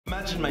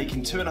Imagine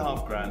making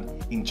 2.5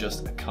 grand in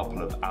just a couple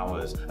of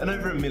hours and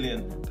over $1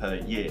 million per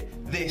year.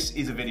 This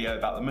is a video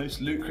about the most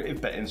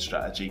lucrative betting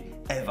strategy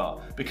ever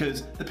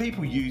because the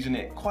people using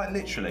it quite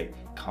literally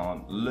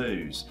can't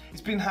lose.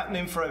 It's been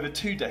happening for over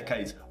 2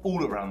 decades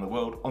all around the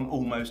world on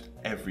almost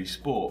every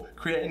sport,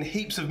 creating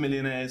heaps of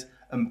millionaires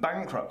and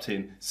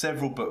bankrupting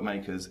several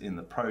bookmakers in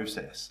the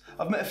process.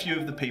 I've met a few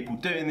of the people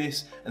doing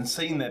this and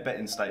seen their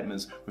betting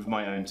statements with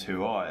my own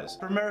 2 eyes.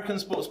 For American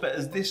sports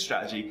bettors, this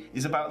strategy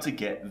is about to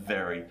get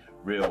very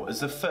real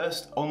as the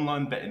first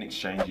online betting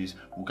exchanges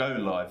will go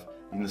live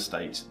in the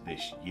States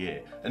this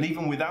year. And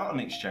even without an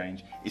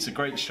exchange, it's a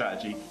great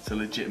strategy to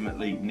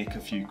legitimately nick a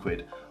few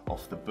quid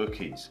off the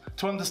bookies.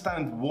 To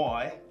understand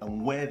why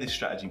and where this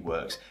strategy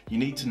works, you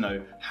need to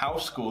know how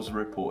scores are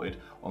reported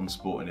on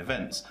sporting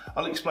events.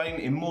 I'll explain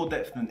in more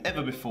depth than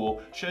ever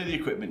before, show the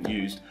equipment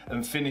used,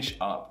 and finish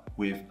up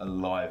with a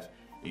live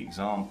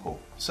example.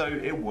 So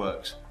it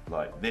works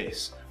like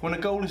this. When a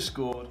goal is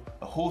scored,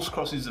 a horse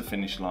crosses the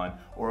finish line,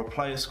 or a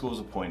player scores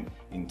a point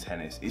in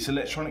tennis, it's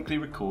electronically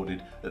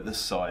recorded at the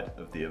side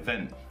of the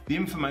event. The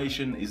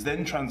information is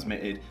then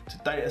transmitted to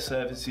data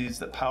services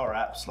that power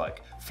apps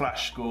like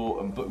Flash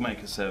Score and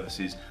bookmaker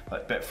services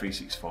like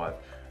Bet365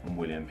 and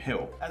William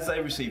Hill. As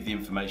they receive the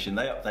information,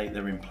 they update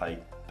their in-play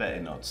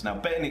betting odds. Now,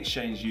 betting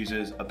exchange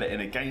users are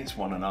betting against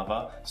one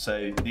another,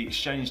 so the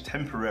exchange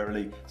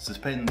temporarily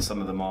suspends some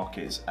of the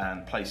markets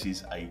and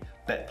places a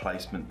bet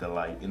placement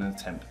delay in an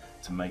attempt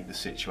to make the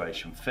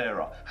situation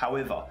fairer.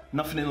 However,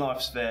 nothing in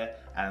life's fair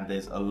and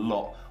there's a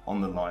lot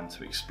on the line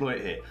to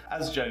exploit here,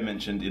 as Joe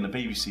mentioned in a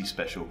BBC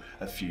special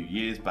a few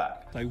years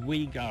back. So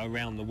we go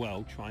around the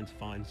world trying to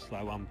find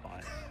slow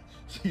umpires.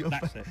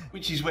 That's it.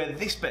 Which is where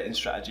this betting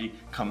strategy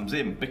comes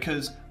in,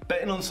 because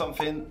betting on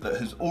something that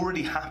has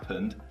already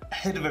happened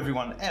ahead of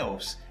everyone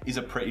else is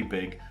a pretty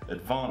big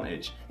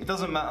advantage. It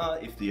doesn't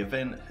matter if the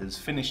event has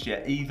finished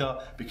yet either,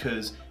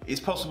 because it's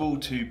possible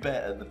to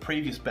bet at the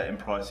previous betting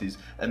prices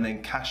and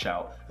then cash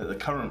out at the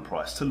current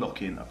price to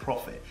lock in a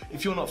profit.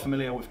 If you're not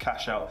familiar with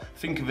cash out,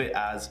 think of it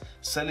as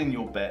selling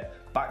your bet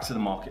back to the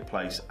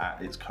marketplace at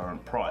its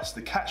current price.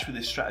 The catch with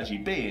this strategy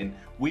being,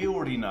 we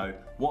already know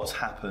what's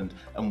happened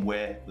and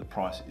where the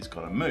price is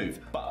going to move.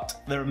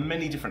 But there are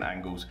many different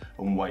angles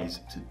and ways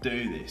to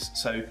do this.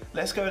 So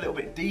let's go a little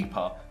bit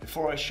deeper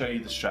before I show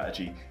you the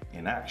strategy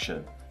in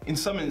action. In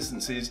some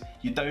instances,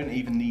 you don't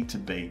even need to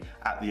be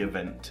at the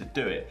event to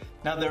do it.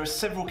 Now, there are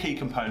several key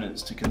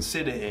components to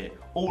consider here,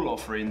 all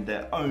offering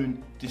their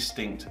own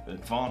distinct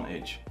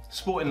advantage.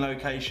 Sporting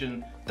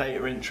location,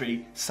 data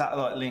entry,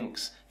 satellite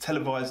links,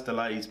 televised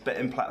delays,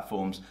 betting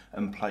platforms,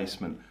 and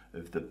placement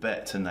of the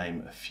bet, to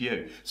name a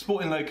few.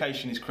 Sporting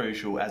location is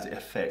crucial as it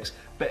affects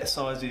bet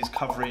sizes,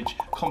 coverage,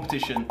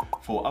 competition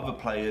for other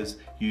players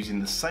using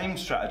the same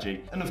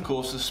strategy, and of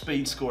course the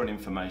speed scoring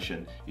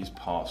information is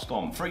passed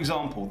on. For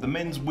example, the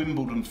men's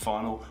Wimbledon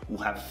final will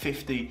have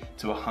 50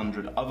 to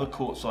 100 other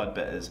courtside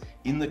bettors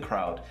in the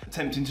crowd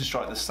attempting to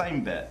strike the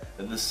same bet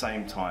at the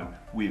same time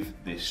with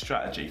this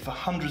strategy for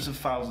hundreds of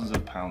thousands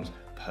of pounds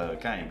per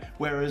game,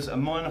 whereas a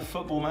minor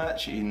football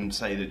match in,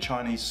 say, the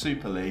Chinese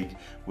Super League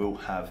will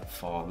have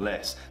far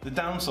less. The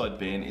downside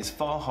being it's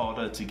far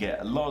harder to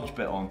get a large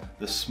bet on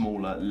the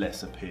smaller,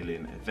 less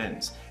appealing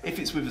events. If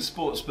it's with a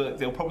sportsbook,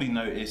 they'll probably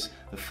notice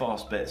the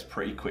fast bets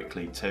pretty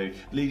quickly too,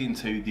 leading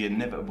to the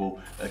inevitable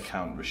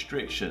account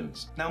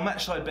restrictions. Now,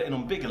 matchside betting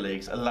on bigger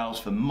leagues allows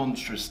for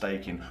monstrous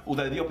staking,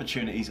 although the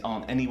opportunities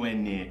aren't anywhere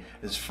near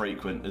as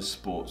frequent as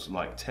sports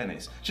like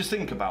tennis. Just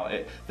think about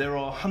it, there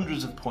are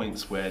hundreds of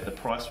points where the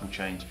price will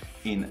change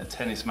in a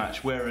tennis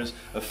match, whereas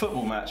a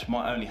football match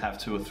might only have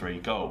 2 or 3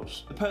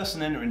 goals. The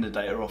person entering the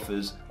data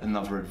offers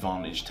another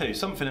advantage too,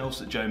 something else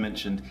that Joe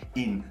mentioned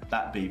in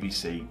that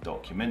BBC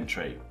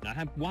documentary. I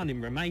had one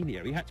in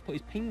Romania, he had to put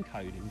his PIN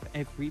code in for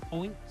every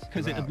point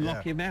because it would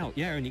lock him out,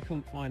 and he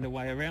couldn't find a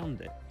way around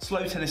it.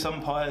 Slow tennis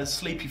umpires,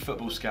 sleepy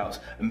football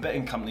scouts, and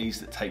betting companies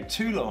that take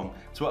too long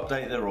to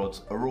update their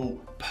odds are all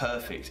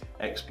perfect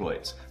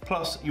exploits.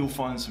 Plus, you'll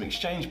find some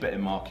exchange betting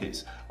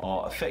markets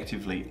are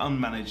effectively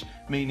unmanaged,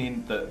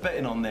 meaning that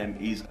betting on them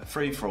is a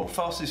free-for-all.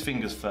 Fastest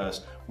fingers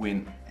first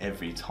win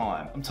every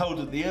time. I'm told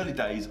that the early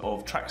days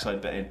of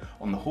trackside betting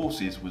on the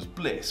horses was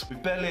bliss.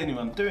 With barely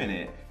anyone doing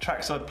it,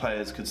 trackside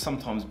players could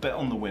sometimes bet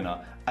on the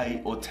winner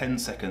 8 or 10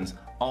 seconds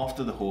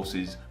after the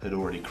horses had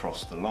already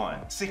crossed the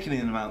line.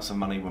 Sickening amounts of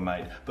money were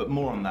made, but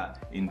more on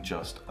that in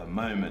just a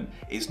moment.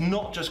 It's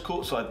not just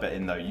courtside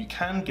betting though. You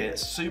can get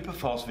super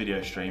fast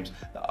video streams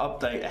that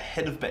update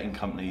ahead of betting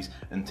companies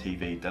and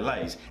TV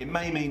delays. It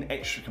may mean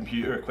extra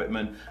computer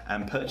equipment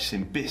and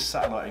purchasing BIS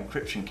satellite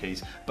encryption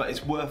keys, but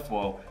it's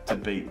worthwhile to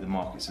beat the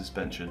market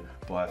suspension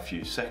by a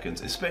few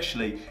seconds,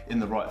 especially in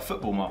the right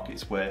football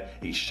markets where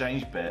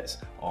exchange bets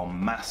are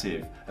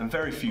massive and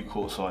very few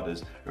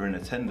courtsiders are in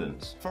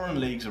attendance. Foreign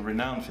leagues are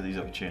renowned for these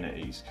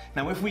opportunities.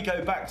 Now, if we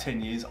go back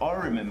 10 years, I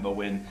remember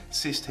when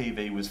CIS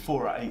TV was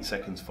 4 or 8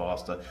 seconds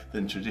faster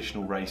than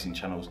traditional racing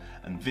channels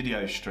and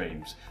video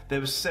streams. There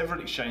were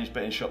several exchange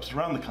betting shops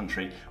around the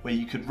country where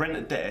you could rent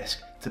a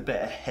desk, to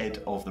bet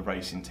ahead of the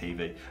racing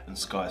TV and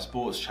Sky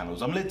Sports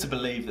channels. I'm led to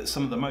believe that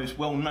some of the most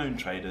well-known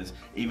traders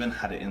even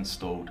had it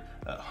installed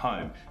at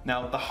home.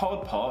 Now, the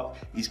hard part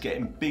is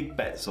getting big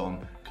bets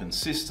on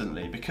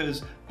consistently,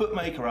 because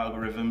bookmaker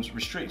algorithms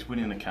restrict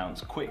winning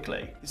accounts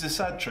quickly. It's a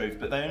sad truth,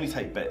 but they only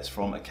take bets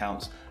from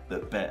accounts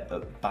that bet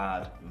at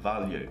bad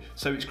value.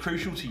 So it's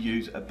crucial to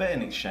use a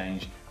betting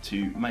exchange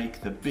to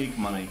make the big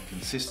money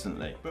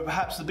consistently. But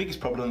perhaps the biggest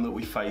problem that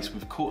we face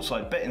with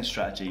courtside betting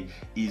strategy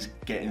is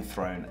getting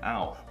thrown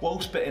out.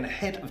 Whilst betting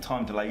ahead of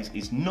time delays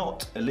is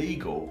not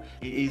illegal,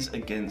 it is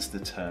against the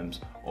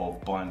terms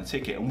of buying a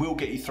ticket and will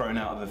get you thrown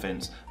out of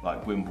events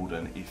like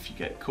Wimbledon if you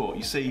get caught.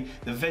 You see,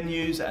 the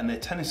venues and their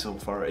tennis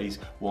authorities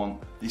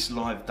want this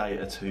live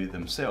data to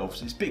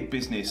themselves. It's big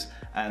business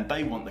and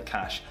they want the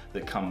cash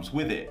that comes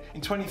with it.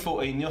 In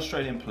 2014, the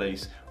Australian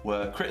police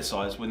were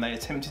criticised when they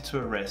attempted to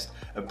arrest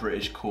a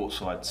British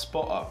courtside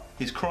spotter.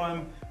 His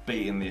crime?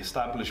 Beating the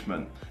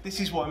establishment. This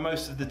is why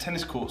most of the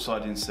tennis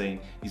courtsiding scene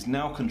is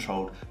now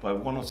controlled by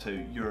one or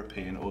two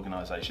European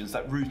organisations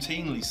that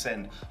routinely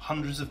send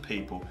hundreds of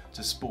people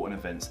to sporting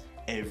events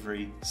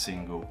every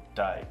single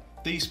day.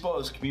 These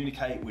spotters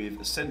communicate with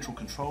a central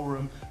control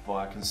room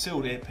via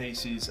concealed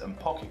earpieces and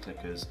pocket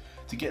clickers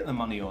to get the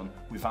money on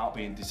without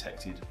being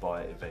detected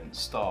by event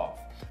staff.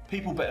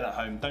 People betting at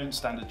home don't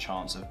stand a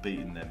chance of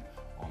beating them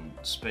on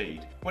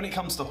speed. When it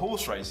comes to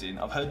horse racing,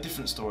 I've heard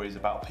different stories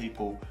about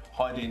people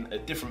hiding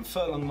at different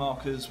furlong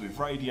markers with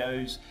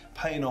radios,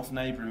 paying off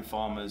neighbouring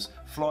farmers,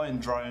 flying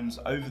drones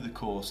over the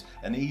course,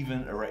 and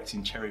even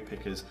erecting cherry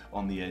pickers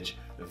on the edge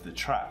of the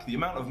track. The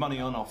amount of money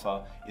on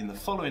offer in the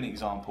following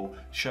example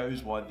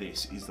shows why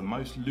this is the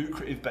most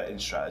lucrative betting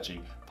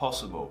strategy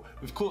possible.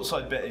 With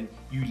courtside betting,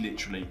 you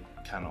literally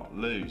cannot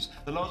lose.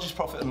 The largest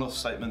profit and loss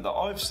statement that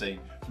I've seen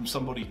from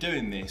somebody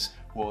doing this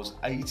was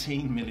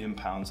 £18 million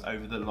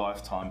over the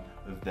lifetime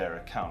of their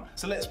account.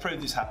 So let's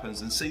prove this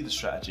happens and see the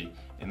strategy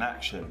in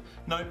action.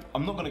 Nope,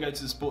 I'm not going to go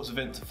to the sports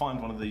event to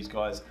find one of these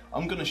guys.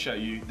 I'm going to show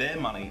you their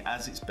money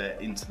as it's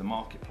bet into the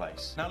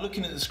marketplace. Now,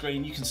 looking at the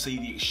screen, you can see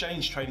the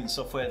exchange trading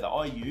software that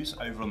I use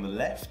over on the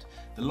left,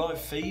 the live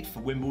feed for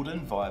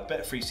Wimbledon via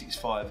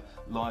Bet365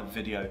 live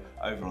video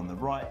over on the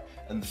right,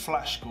 and the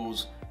flash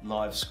scores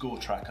live score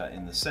tracker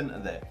in the centre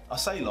there. I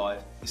say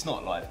live, it's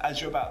not live, as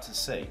you're about to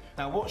see.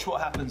 Now watch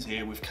what happens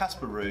here with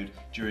Casper Ruud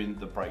during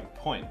the break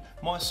point.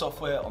 My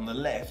software on the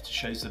left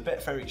shows the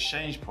Betfair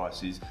exchange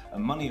prices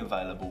and money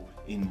available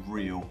in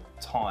real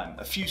time.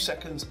 A few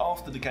seconds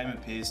after the game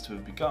appears to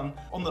have begun,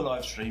 on the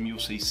live stream you'll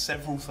see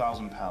several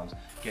 £1,000s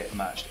get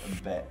matched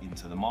and bet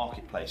into the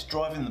marketplace,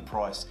 driving the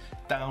price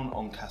down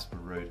on Casper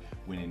Ruud,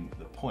 winning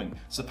the point.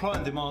 Supply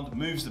and demand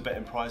moves the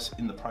betting price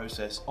in the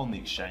process on the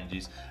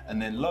exchanges,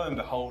 and then lo and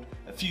behold,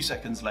 a few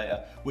seconds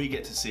later, we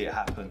get to see it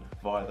happen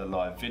via the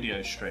live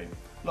video stream.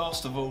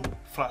 Last of all,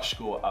 Flash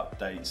Score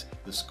updates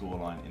the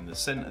scoreline in the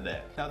centre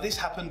there. Now this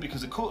happened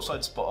because a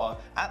courtside spotter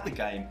at the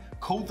game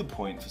called the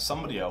point for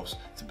somebody else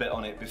to bet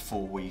on it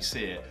before we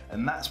see it,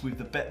 and that's with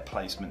the bet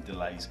placement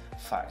delays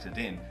factored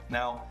in.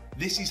 Now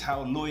this is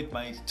how Lloyd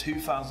made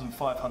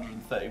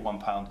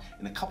 £2,531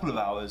 in a couple of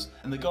hours,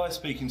 and the guy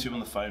speaking to him on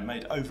the phone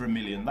made over $1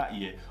 million that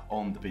year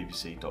on the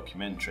BBC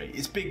documentary.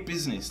 It's big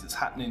business that's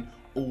happening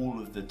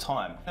all of the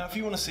time. Now if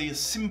you want to see a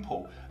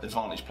simple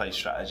advantage play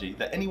strategy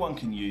that anyone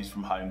can use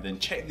from home, then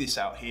check this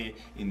out here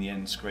in the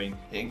end screen.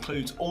 It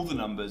includes all the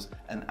numbers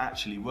and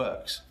actually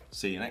works.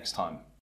 See you next time.